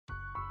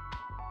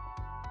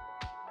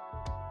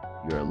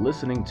You're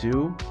listening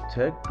to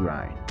Tech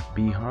Grind,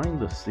 behind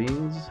the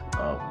scenes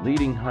of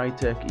leading high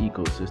tech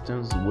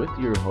ecosystems with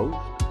your host,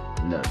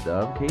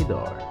 Nadav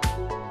Kedar.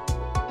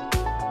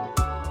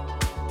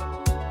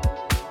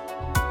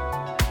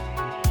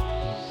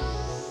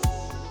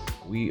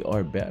 We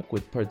are back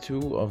with part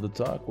two of the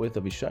talk with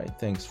Abhishai.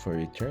 Thanks for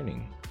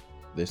returning.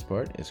 This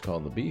part is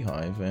called The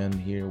Beehive, and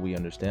here we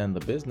understand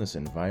the business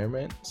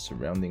environment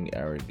surrounding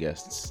our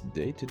guests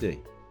day to day.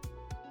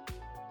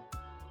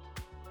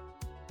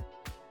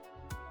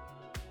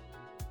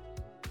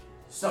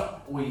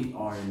 So we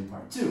are in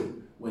part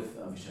two with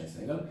Avishai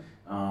Segal,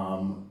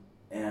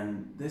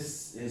 and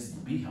this is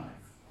the Beehive.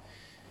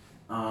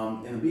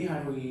 In the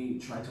Beehive, we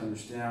try to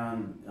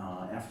understand,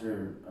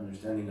 after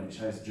understanding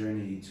Avishai's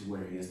journey to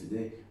where he is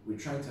today, we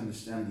try to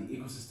understand the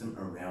ecosystem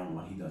around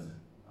what he does.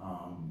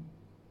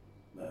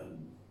 Uh,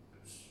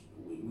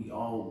 we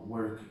all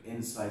work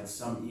inside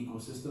some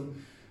ecosystem.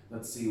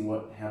 Let's see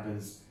what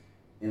happens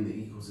in the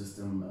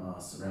ecosystem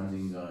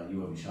surrounding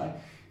you, Avishai.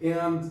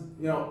 And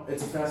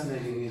it's a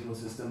fascinating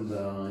ecosystem,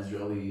 the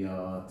Israeli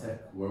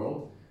tech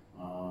world,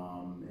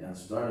 and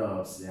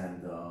startups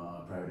and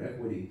private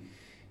equity.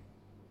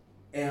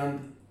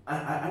 And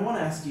I want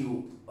to ask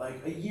you, like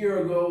a year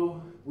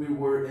ago, we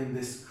were in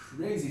this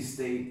crazy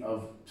state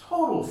of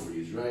total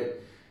freeze, right?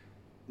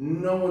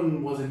 No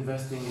one was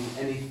investing in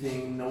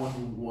anything. No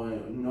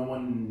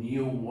one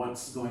knew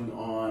what's going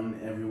on.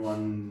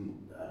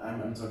 Everyone,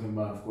 I'm talking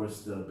about, of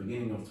course, the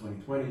beginning of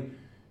 2020,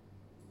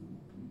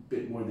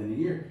 bit more than a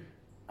year.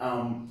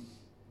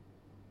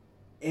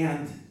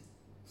 And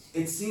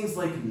it seems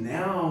like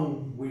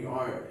now we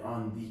are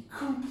on the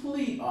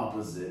complete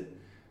opposite.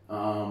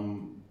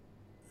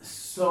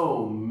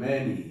 So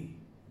many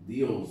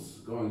deals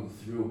going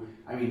through.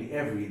 I mean,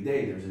 every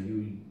day there's a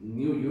new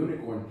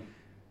unicorn.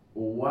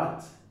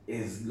 What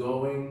is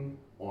going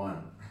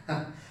on?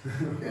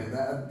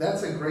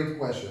 That's a great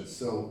question.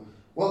 So,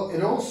 well,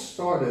 it all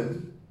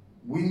started,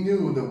 we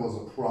knew there was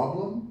a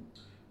problem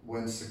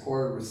when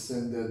Sequoia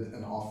rescinded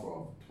an offer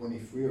of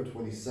 23 or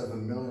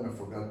 27 million, I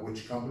forgot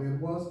which company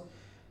it was.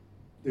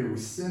 They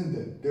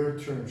rescinded their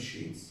term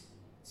sheets,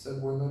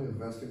 said we're not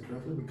investing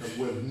currently because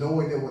we have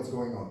no idea what's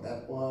going on.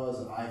 That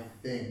was, I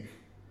think,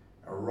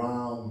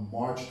 around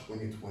March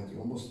 2020,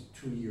 almost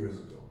 2 years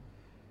ago.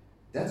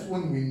 That's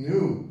when we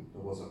knew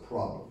there was a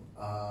problem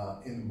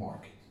in the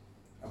market.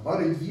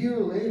 About a year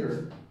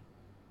later,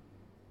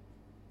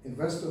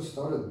 investors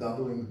started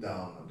doubling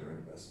down on their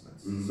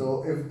investments. Mhm.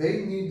 So if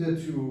they needed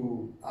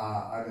to,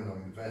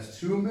 invest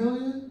 2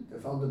 million, they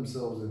found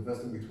themselves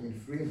investing between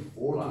 3 and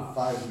 4 Wow. to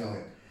 5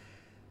 million.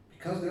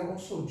 Because they're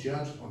also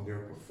judged on their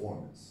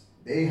performance.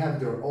 They have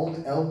their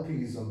own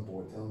LPs on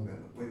board telling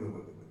them, wait.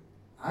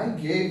 I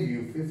gave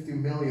you $50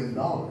 million.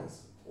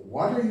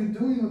 What are you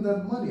doing with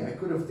that money? I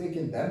could have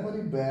taken that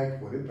money back,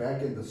 put it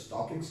back in the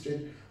stock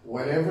exchange,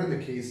 whatever the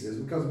case is,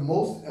 because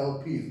most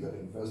LPs that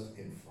invest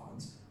in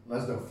funds,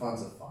 unless they're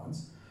funds of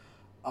funds,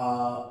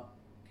 are,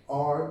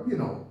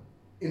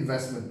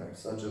 investment banks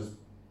such as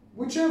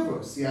whichever,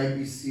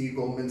 CIBC,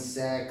 Goldman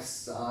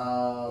Sachs,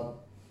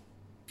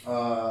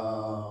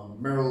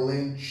 Merrill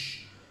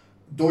Lynch,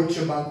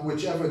 Deutsche Bank,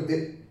 whichever,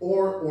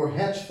 or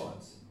hedge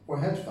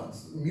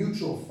funds,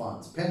 mutual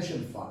funds,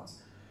 pension funds,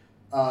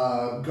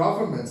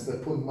 governments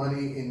that put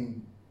money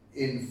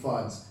in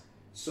funds.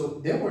 So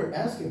they were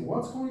asking,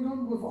 what's going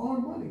on with our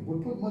money?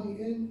 We put money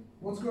in,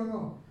 what's going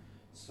on?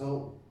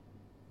 So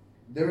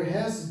there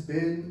has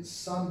been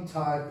some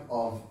type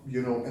of,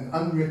 an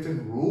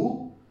unwritten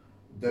rule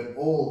that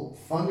all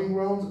funding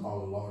rounds are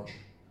larger.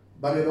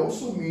 But it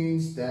also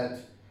means that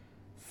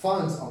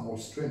funds are more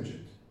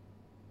stringent.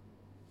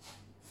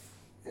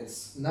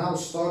 It's now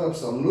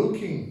startups are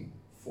looking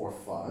for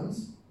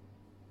funds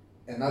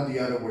and not the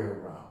other way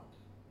around.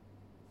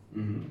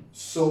 Mm-hmm.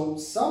 So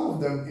some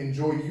of them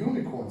enjoy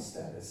unicorn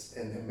status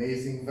and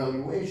amazing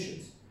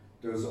valuations.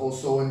 There's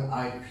also an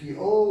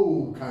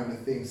IPO kind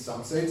of thing.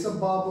 Some say it's a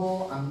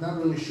bubble. I'm not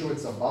really sure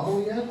it's a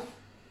bubble yet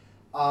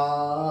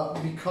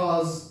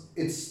because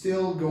it's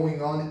still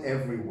going on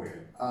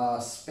everywhere.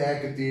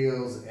 SPAC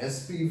deals,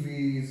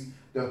 SPVs.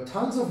 There are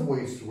tons of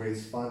ways to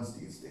raise funds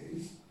these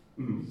days.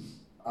 Mm-hmm.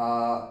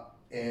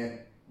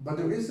 But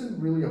there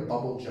isn't really a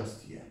bubble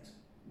just yet.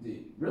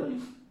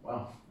 Really?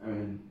 Wow. I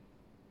mean,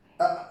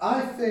 I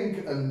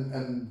think,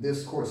 and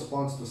this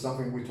corresponds to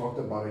something we talked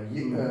about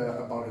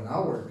about an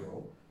hour ago,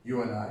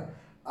 you and I,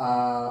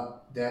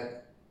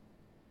 that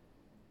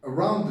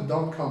around the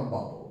dot-com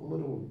bubble, a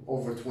little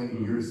over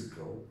 20 years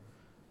ago,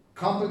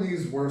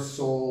 companies were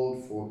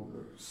sold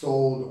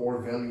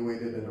or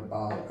valuated at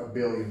about $1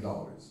 billion.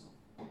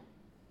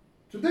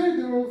 Today,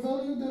 they are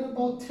valued at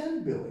about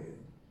 10 billion.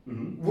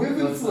 mm-hmm. With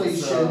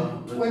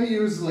inflation, 20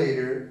 years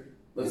later.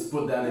 Let's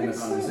put that in the makes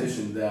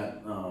conversation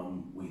that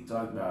we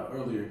talked about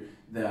earlier,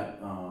 that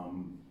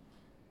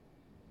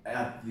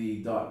at the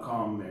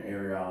dot-com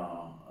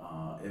era,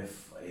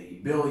 if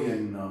 $1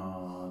 billion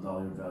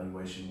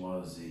valuation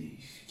was a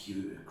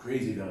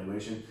crazy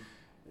valuation,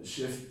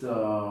 shift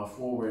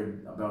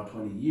forward about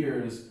 20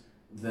 years,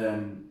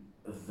 then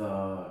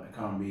the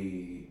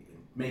economy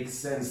makes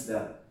sense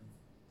that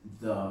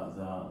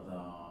the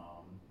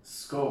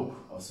scope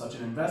of such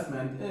an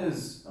investment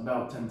is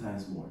about 10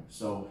 times more.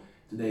 So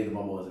today the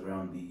bubble is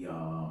around the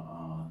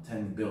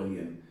 10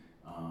 billion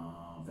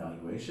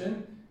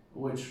valuation,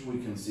 which we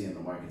can see in the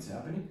markets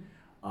happening.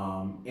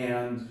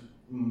 And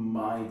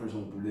my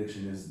personal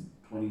prediction is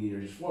 20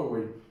 years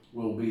forward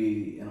will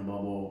be in a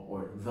bubble,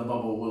 or the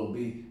bubble will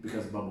be,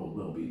 because bubble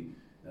will be,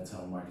 that's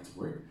how markets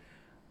work.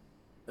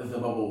 The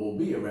bubble will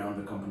be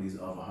around the companies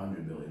of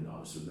 $100 billion.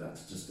 So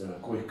that's just a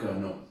quick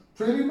note.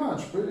 Pretty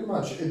much.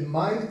 It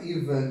might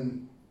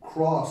even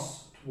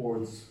cross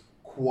towards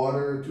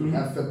quarter to Mhm.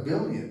 half a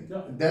billion.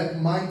 Yeah.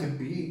 That might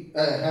be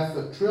half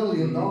a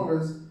trillion Mhm.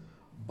 dollars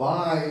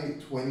by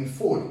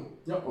 2040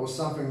 Yep. or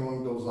something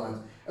along those lines.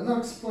 And I'll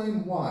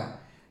explain why.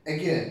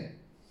 Again,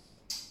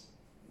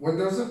 when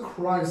there's a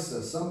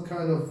crisis, some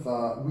kind of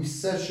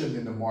recession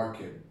in the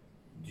market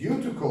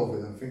due to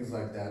COVID and things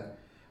like that,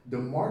 the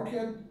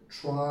market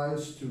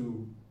tries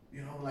to,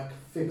 like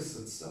fix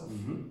itself.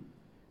 Mm-hmm.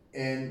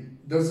 And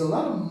there's a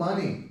lot of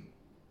money.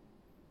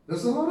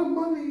 There's a lot of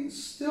money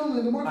still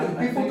in the market.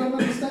 I People think- don't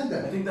understand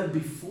I that. think that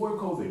before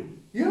COVID,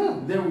 Yeah.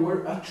 there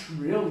were $1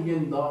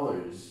 trillion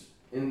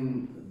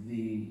in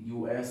the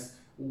US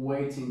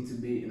waiting to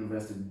be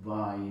invested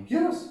by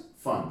Yes.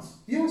 funds.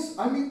 Yes.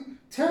 I mean,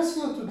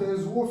 Tesla today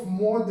is worth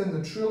more than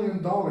 $1 trillion.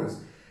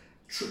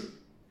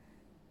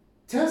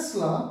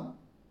 Tesla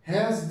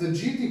has the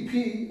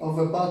GDP of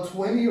about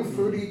 20 or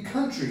 30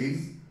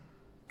 countries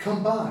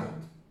combined.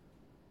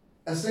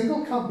 A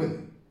single company.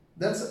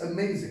 That's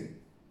amazing.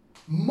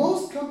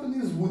 Most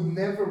companies would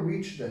never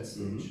reach that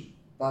stage.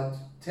 But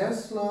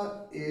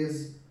Tesla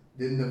is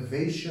the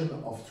innovation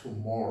of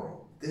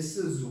tomorrow. This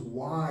is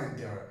why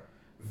they're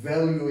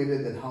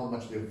valuated at how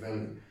much they're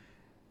valued.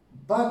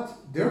 But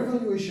their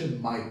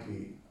valuation might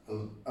be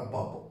a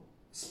bubble,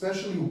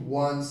 especially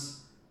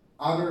once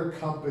other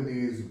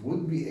companies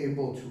would be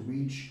able to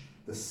reach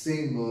the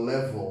same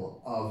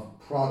level of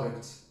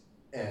products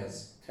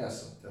as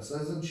Tesla.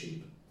 Tesla isn't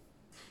cheap.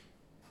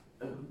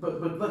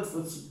 But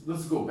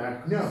let's go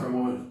back Yeah. for a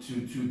moment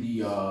to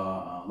the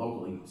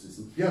local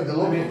ecosystem. Yeah, the I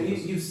local.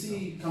 mean, you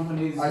see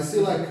companies. I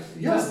see, like,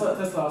 yeah.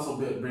 Tesla also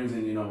brings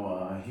in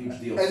huge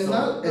deals. And So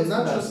not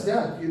that's just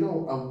that,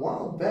 a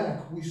while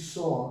back we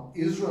saw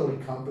Israeli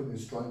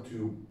companies trying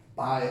to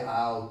buy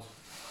out,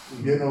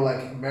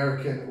 like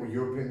American or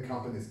European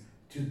companies.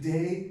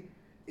 Today,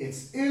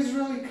 it's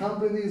Israeli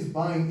companies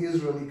buying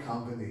Israeli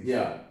companies.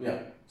 Yeah, yeah.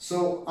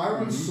 So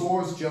Iron Mhm.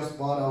 Source just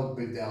bought out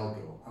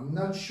Bidalgo. I'm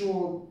not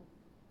sure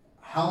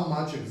how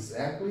much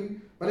exactly,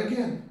 but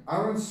again,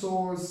 Iron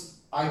Source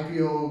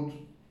IPO'd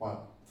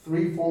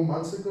 3-4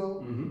 months ago,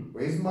 Mm-hmm.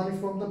 raised money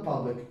from the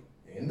public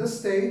in the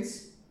States,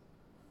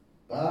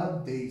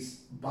 but they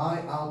buy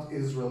out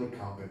Israeli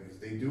companies.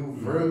 They do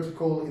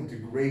vertical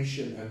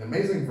integration, an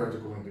amazing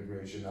vertical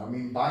integration. I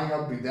mean, buying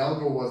out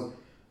Bidalgo was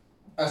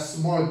a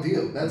smart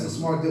deal. That's a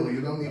smart deal.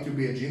 You don't need to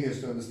be a genius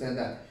to understand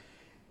that.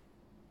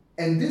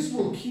 And this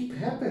will keep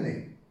happening.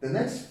 The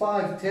next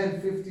 5,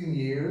 10, 15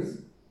 years,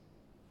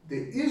 the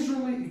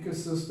Israeli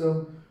ecosystem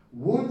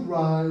would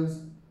rise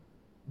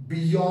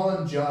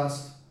beyond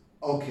just,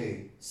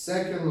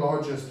 second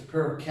largest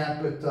per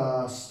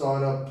capita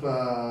startup,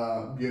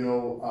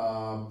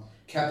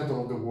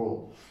 capital of the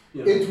world.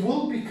 Yeah. It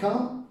will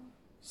become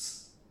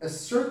a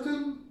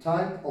certain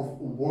type of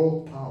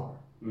world power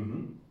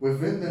Mm-hmm.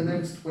 within the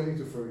next 20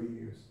 to 30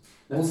 years.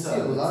 We'll see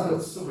a lot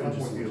of super more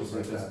interesting. deals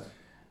like that.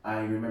 I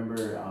remember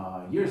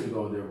years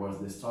ago there was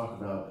this talk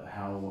about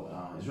how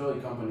Israeli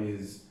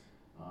companies,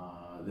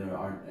 there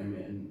are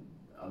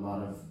a lot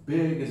of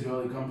big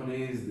Israeli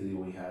companies.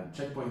 We had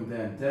Checkpoint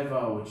then,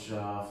 Teva, which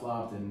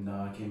flopped and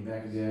came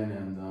back again,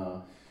 and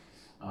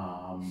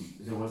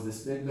there was this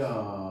big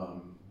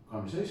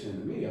conversation in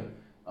the media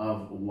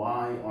of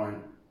why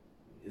aren't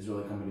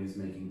Israeli companies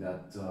making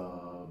that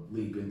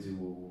leap into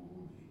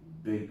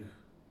big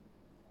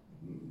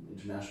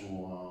international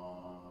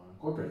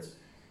corporates.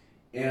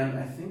 And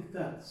I think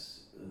that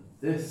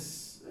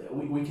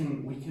we can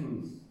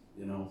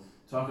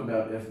talk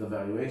about if the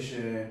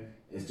valuation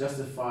is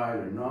justified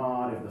or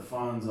not, if the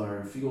funds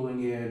are fueling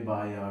it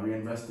by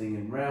reinvesting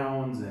in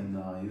rounds and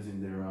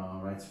using their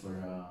rights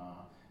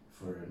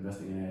for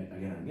investing in it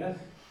again and again.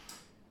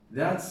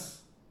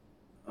 That's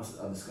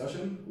a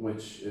discussion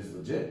which is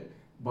legit,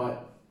 but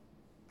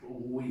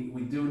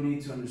we do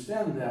need to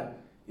understand that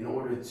in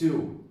order to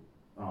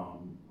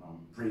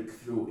break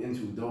through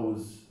into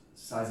those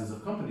sizes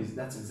of companies,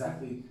 that's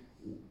exactly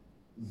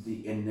the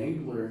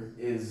enabler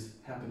is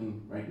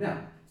happening right now.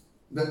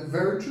 That's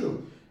very true.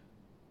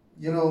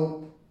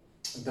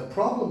 The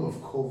problem of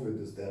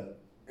COVID is that,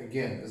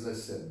 again, as I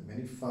said,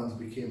 many funds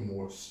became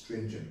more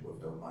stringent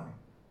with their money.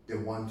 They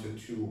wanted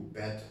to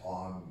bet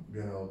on,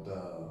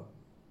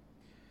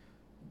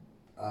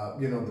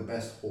 the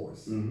best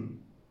horse. Mm-hmm.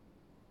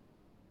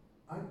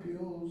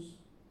 IPOs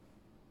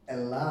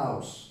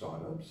allow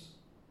startups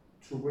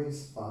to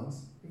raise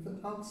funds even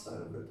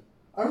outside of it.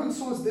 Iron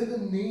Source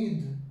didn't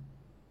need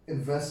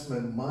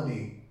investment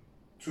money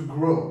to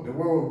grow. They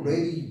were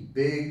already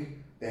big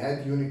they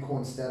had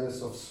unicorn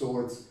status of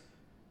sorts,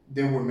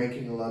 they were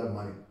making a lot of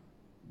money.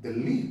 The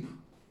leap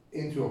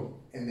into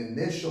an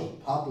initial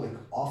public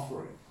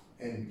offering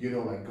and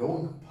like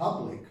going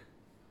public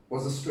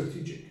was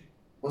strategic.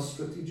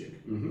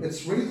 Mm-hmm.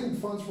 It's raising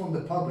funds from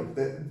the public.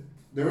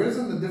 There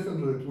isn't a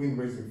difference between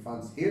raising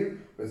funds here,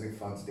 raising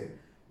funds there.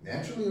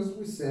 Naturally, as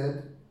we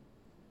said,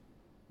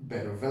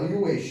 better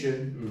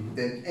valuation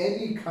than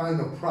any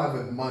kind of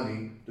private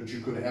money that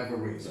you could ever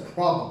raise. Right.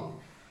 Probably.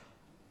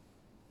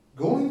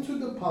 Going to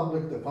the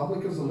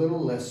public is a little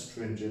less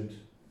stringent,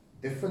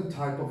 different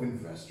type of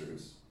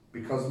investors,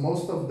 because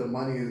most of the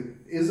money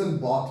isn't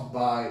bought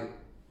by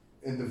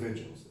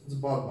individuals. It's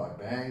bought by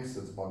banks,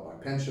 it's bought by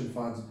pension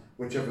funds,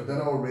 whichever,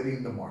 that are already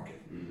in the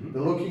market. Mm-hmm.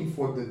 They're looking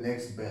for the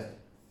next best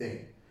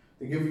thing.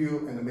 They give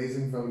you an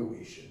amazing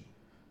valuation.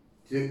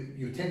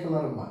 You take a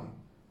lot of money,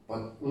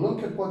 but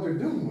look at what they're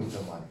doing with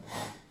the money.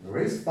 They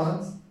raise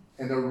funds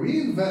and they're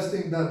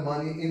reinvesting that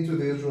money into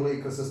the Israeli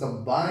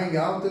ecosystem, buying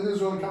out an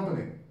Israeli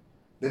company.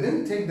 They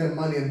didn't take that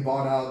money and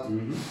bought out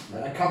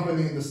a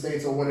company in the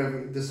States or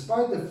whatever,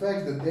 despite the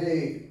fact that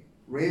they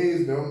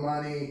raised their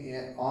money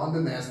on the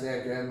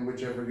NASDAQ and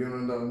whichever, the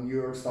New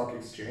York Stock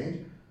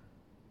Exchange.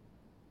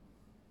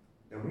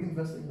 They're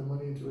reinvesting the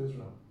money into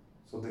Israel.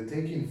 So they're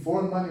taking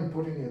foreign money and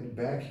putting it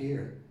back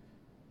here.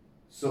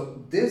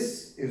 So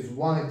this is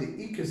why the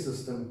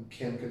ecosystem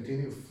can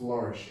continue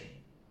flourishing.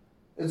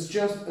 It's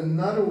just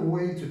another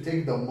way to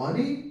take the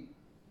money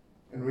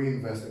and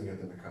reinvesting it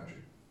in the country.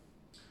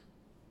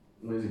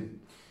 Amazing.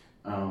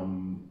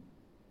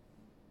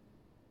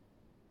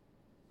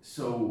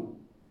 So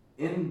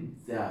in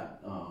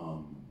that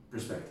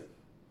perspective,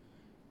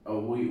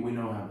 we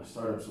know how the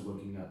startups are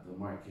looking at the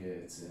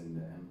markets and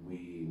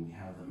we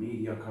have the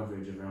media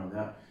coverage around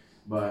that,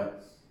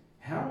 but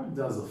how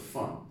does a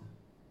fund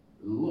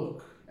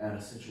look at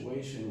a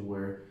situation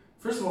where,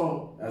 first of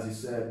all, as you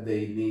said,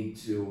 they need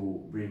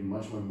to bring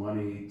much more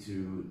money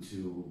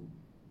to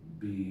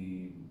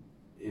be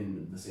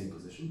in the same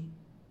position,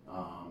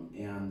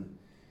 and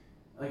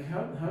like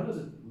how does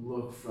it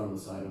look from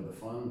the side of the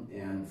fund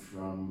and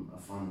from a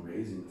fund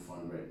raising the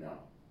fund right now?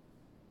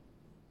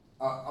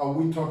 Are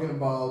we talking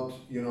about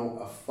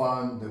a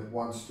fund that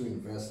wants to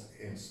invest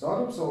in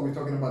startups, or are we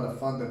talking about a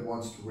fund that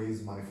wants to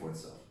raise money for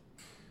itself?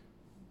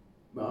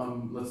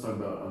 Let's talk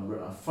about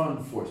a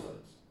fund for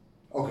startups.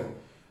 Okay.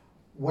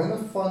 When a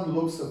fund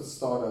looks at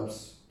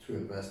startups to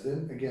invest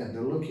in, again,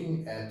 they're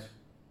looking at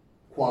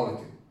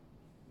quality,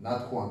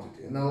 not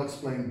quantity. And I'll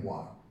explain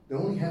why. They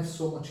only have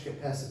so much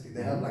capacity.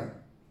 They have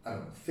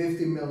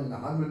 50 million,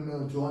 100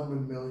 million,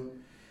 200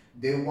 million.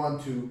 They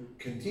want to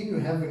continue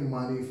having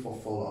money for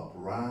follow-up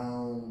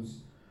rounds,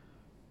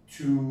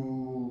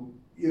 to,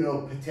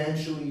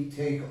 potentially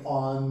take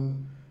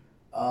on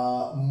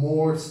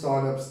more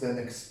startups than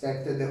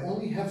expected. They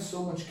only have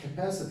so much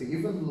capacity.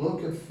 Even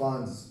look at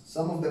funds.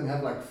 Some of them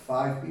have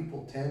 5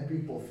 people, 10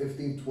 people,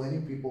 15,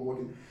 20 people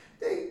working.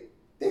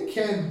 They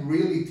can't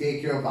really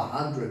take care of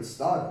 100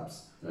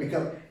 startups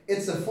because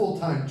it's a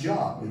full-time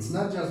job. It's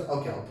not just,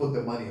 okay, I'll put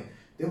the money in.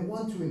 They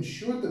want to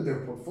ensure that their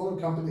portfolio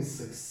companies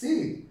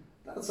succeed.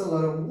 That's a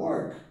lot of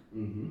work.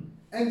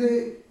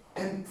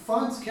 And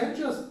funds can't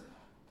just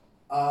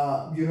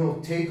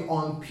take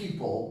on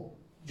people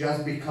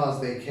just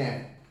because they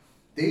can.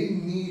 They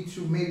need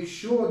to make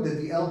sure that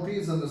the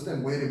LPs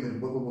understand, wait a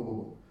minute,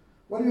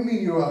 what do you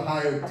mean you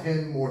hired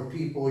 10 more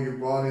people, you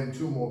brought in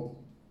 2 more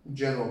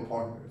general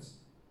partners?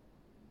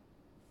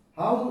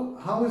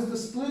 How is the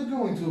split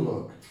going to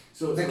look?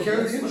 So they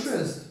carry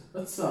interest.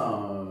 Let's stay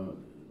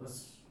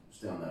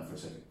on that for a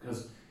second,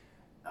 because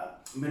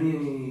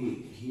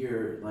many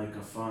here, like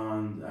a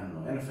fund, I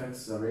don't know,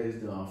 NFX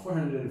raised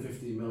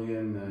 450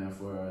 million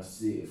for a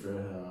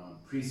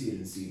pre-seed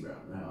and seed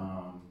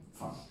round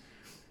fund.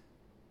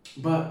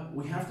 But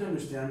we have to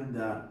understand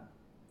that,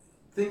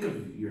 think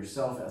of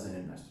yourself as an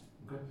investor,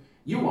 okay?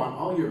 You want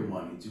all your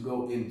money to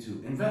go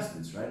into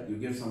investments, right? You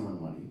give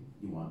someone money,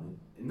 you want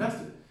it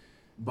invested.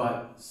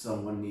 But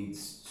someone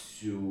needs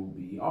to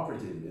be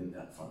operative in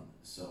that fund.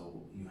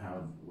 So you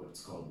have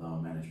what's called the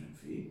management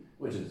fee,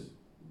 which is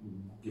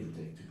give or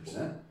take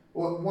 2%.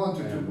 Well, 1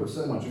 to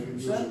 2%. 1 to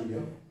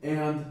 2%.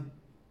 And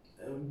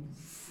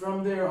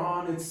from there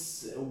on,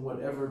 it's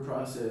whatever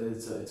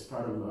process. It's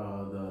part of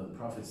the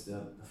profits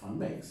that the fund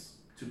makes.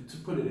 To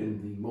put it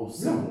in the most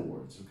simple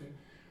words, okay.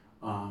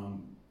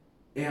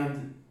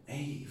 And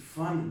a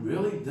fund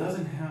really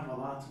doesn't have a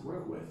lot to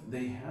work with.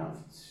 They have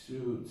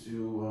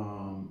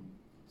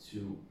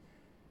to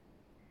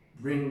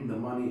bring the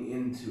money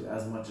into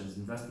as much as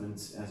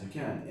investments as you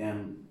can,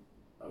 and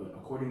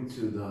according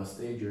to the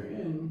stage you're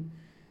in,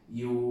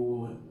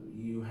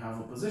 you have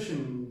a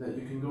position that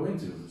you can go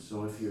into.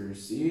 So if you're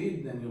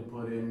seed, then you'll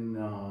put in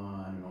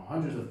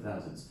hundreds of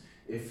thousands.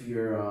 If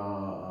you're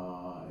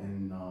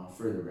in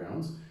further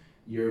rounds,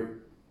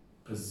 your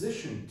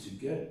position to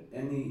get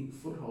any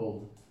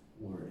foothold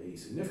or a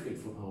significant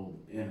foothold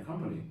in a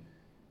company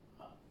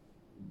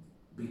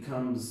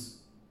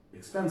becomes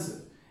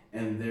expensive.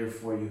 and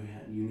therefore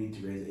you need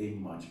to raise a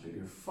much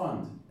bigger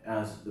fund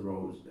as the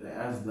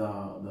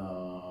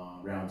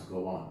rounds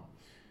go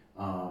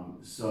on.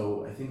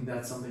 So I think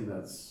that's something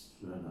that's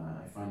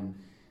I find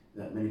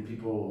that many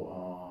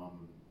people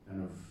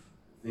kind of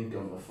think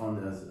of a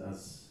fund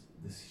as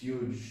this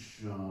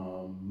huge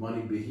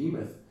money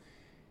behemoth,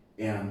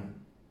 and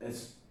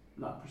it's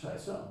not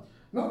precise so.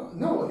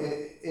 No,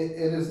 it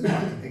is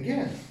not.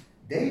 Again,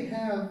 they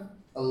have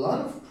a lot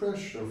of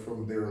pressure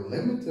from their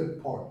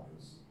limited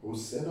partners who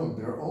sit on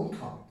their own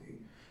committee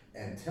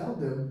and tell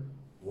them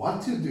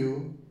what to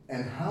do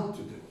and how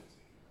to do it.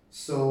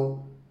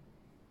 So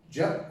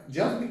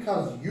just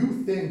because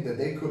you think that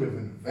they could have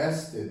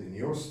invested in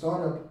your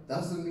startup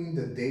doesn't mean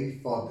that they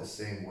thought the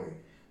same way.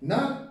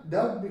 Not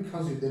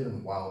because you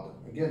didn't wow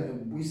them.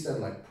 Again, we said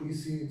like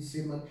pre-seed,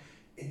 seed money.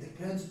 It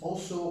depends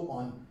also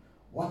on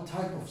what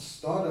type of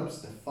startups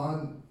the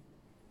fund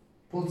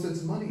puts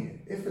its money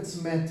in. If it's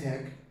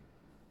medtech,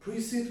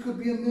 pre-seed could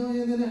be $1.5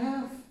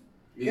 million.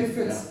 If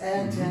it's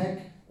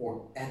adtech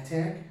or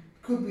edtech,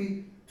 it could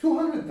be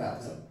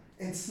 200,000.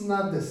 It's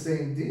not the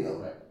same deal.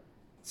 Right.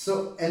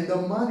 So, and the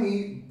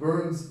money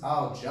burns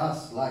out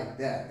just like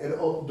that.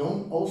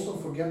 Don't also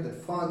forget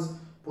that funds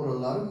put a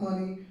lot of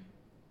money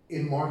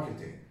in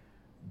marketing.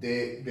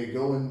 They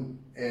go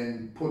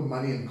and put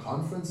money in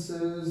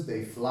conferences,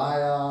 they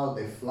fly out,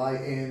 they fly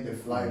in, they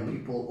fly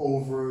people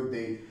over,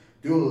 they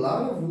do a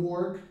lot of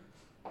work,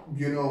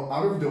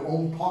 out of their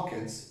own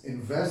pockets,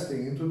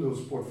 investing into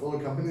those portfolio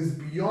companies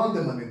beyond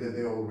the money that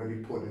they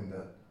already put in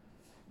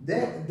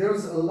that.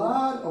 There's a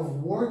lot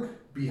of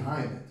work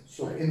behind it.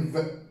 So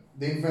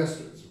the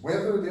investors,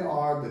 whether they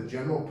are the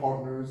general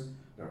partners,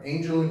 their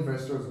angel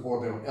investors, or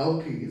their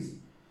LPs,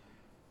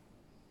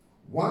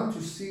 want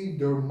to see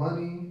their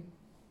money,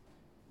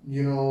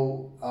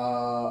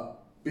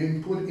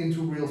 being put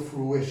into real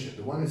fruition.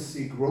 They want to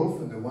see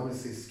growth and they want to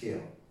see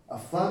scale. A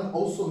fund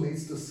also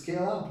needs to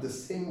scale up the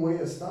same way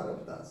a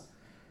startup does.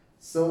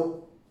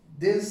 So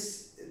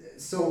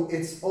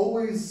it's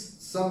always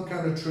some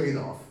kind of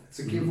trade-off. It's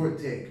a give or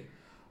take.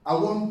 I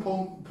won't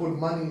put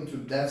money into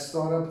that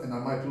startup and I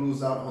might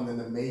lose out on an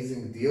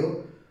amazing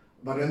deal.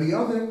 But on the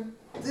other,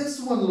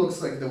 this one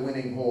looks like the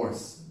winning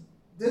horse.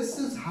 This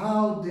is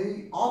how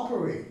they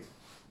operate.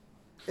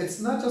 It's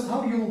not just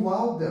how you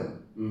wow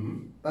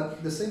them,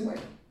 but the same way.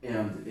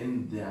 And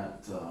in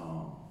that,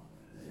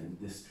 in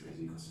this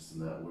crazy ecosystem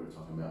that we're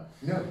talking about,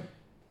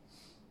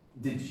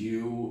 did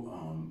you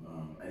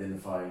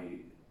identify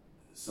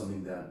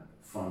something that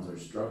funds are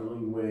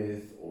struggling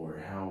with, or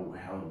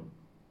how?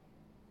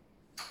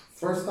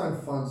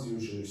 First-time funds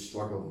usually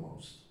struggle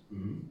most.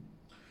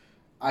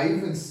 I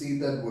even see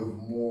that with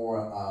more,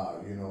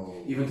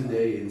 even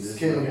today in this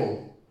scalable.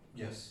 market?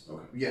 Yes.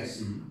 Okay.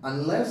 Yes.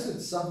 Unless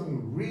it's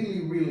something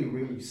really, really,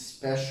 really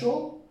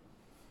special,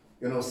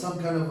 some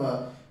kind of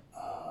a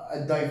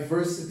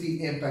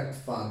diversity impact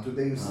fund.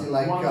 Today you see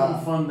like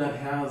quantum fund that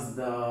has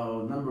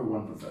the number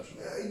one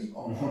professional.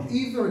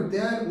 Either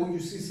that, or you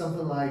see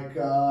something like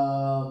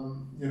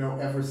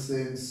ever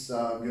since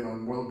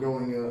we're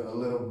going a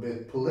little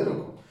bit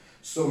political.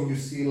 So you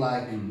see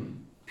like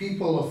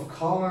people of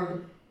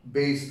color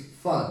based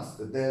funds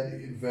that then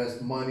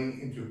invest money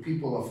into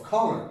people of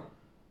color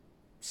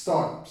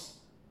startups.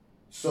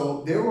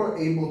 So they were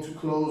able to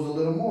close a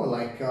little more,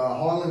 like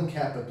Harlan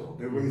Capital.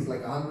 They raised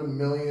like 100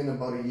 million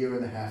about a year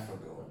and a half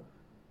ago.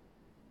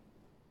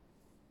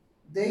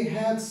 They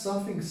had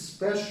something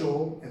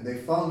special, and they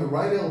found the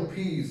right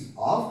LPs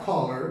of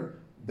color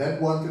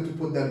that wanted to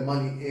put that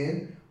money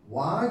in.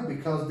 Why?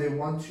 Because they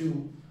want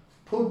to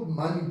put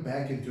money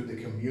back into the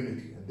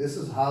community, and this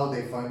is how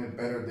they find it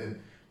better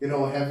than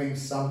having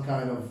some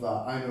kind of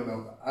I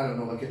don't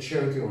know, like a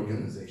charity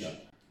organization.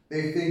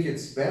 They think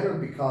it's better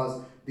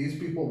because these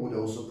people would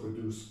also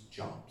produce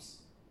jobs.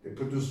 They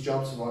produce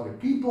jobs for other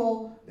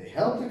people, they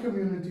help the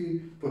community,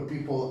 put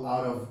people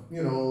out of,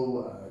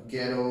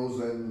 ghettos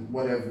and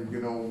whatever,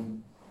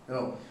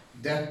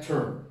 that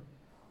term.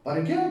 But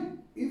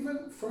again,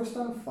 even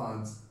first-time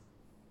funds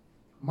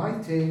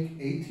might take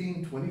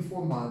 18,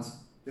 24 months.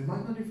 They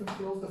might not even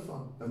close the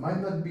fund. They might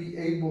not be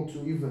able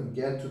to even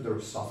get to their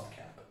soft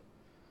cap.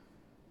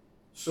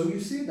 So you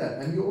see that,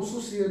 and you also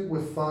see it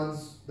with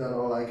funds that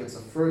are like it's a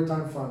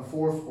third-time fund,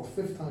 fourth or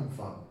fifth-time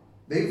fund.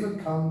 They even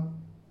come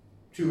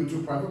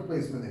to private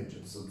placement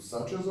agents,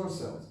 such as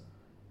ourselves,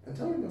 and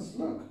telling us,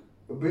 look,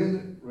 we've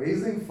been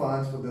raising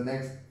funds for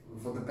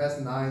the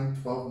past 9,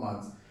 12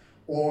 months.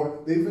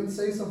 Or they even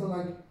say something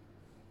like,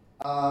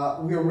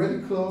 we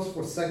already closed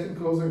for second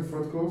closing,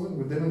 third closing,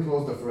 we didn't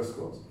close the first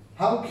close.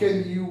 How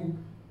can you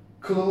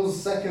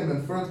close second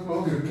and third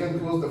close? You can't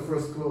close the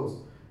first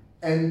close.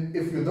 And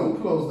if you don't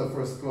close the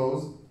first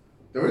close,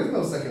 there is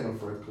no second or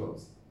third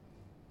close.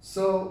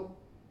 So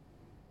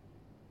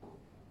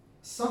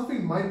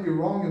something might be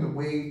wrong in the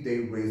way they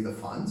raise the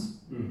funds,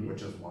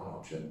 which is one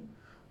option.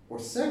 Or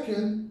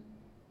second,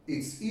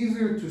 it's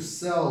easier to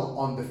sell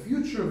on the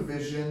future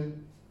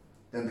vision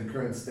than the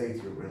current state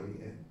you're really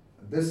in.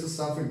 And this is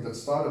something that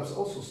startups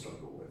also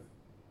struggle with.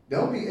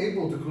 They'll be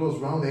able to close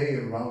round A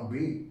and round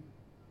B,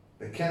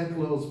 They can't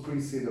close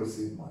pre-seed or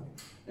seed money.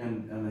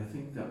 And I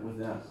think that with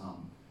that,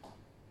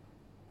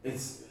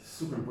 it's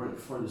super important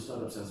for the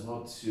startups as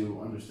well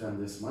to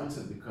understand this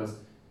mindset, because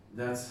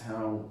that's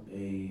how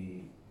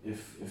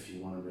if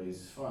you want to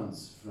raise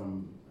funds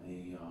from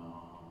a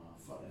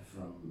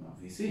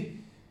VC,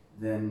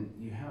 then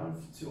you have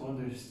to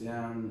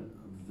understand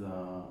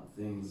the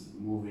things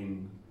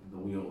moving the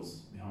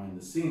wheels behind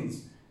the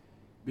scenes,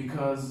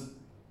 because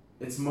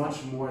it's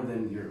much more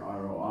than your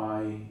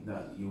ROI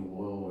that you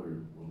will or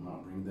will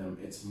not bring them.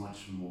 It's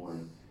much more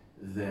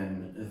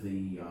than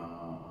the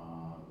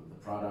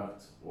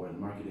product or the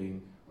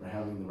marketing or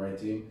having the right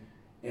team.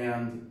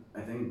 And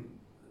I think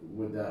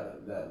with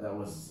that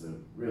was a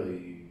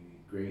really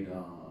great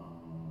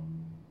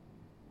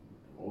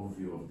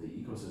overview of the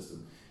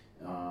ecosystem.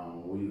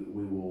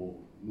 We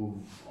will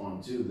move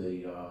on to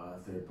the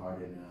third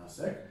part in a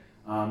sec.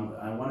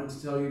 I wanted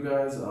to tell you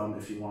guys,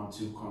 if you want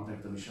to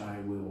contact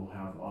Avishai, we will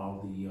have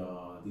all the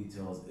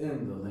details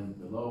in the link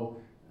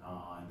below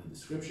in the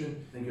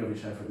description. Thank you,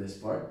 Avishai, for this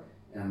part,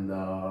 and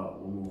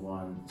we'll move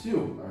on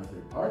to our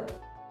third part.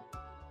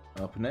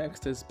 Up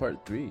next is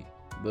part 3,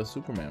 the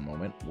Superman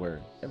moment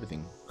where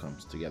everything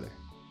comes together.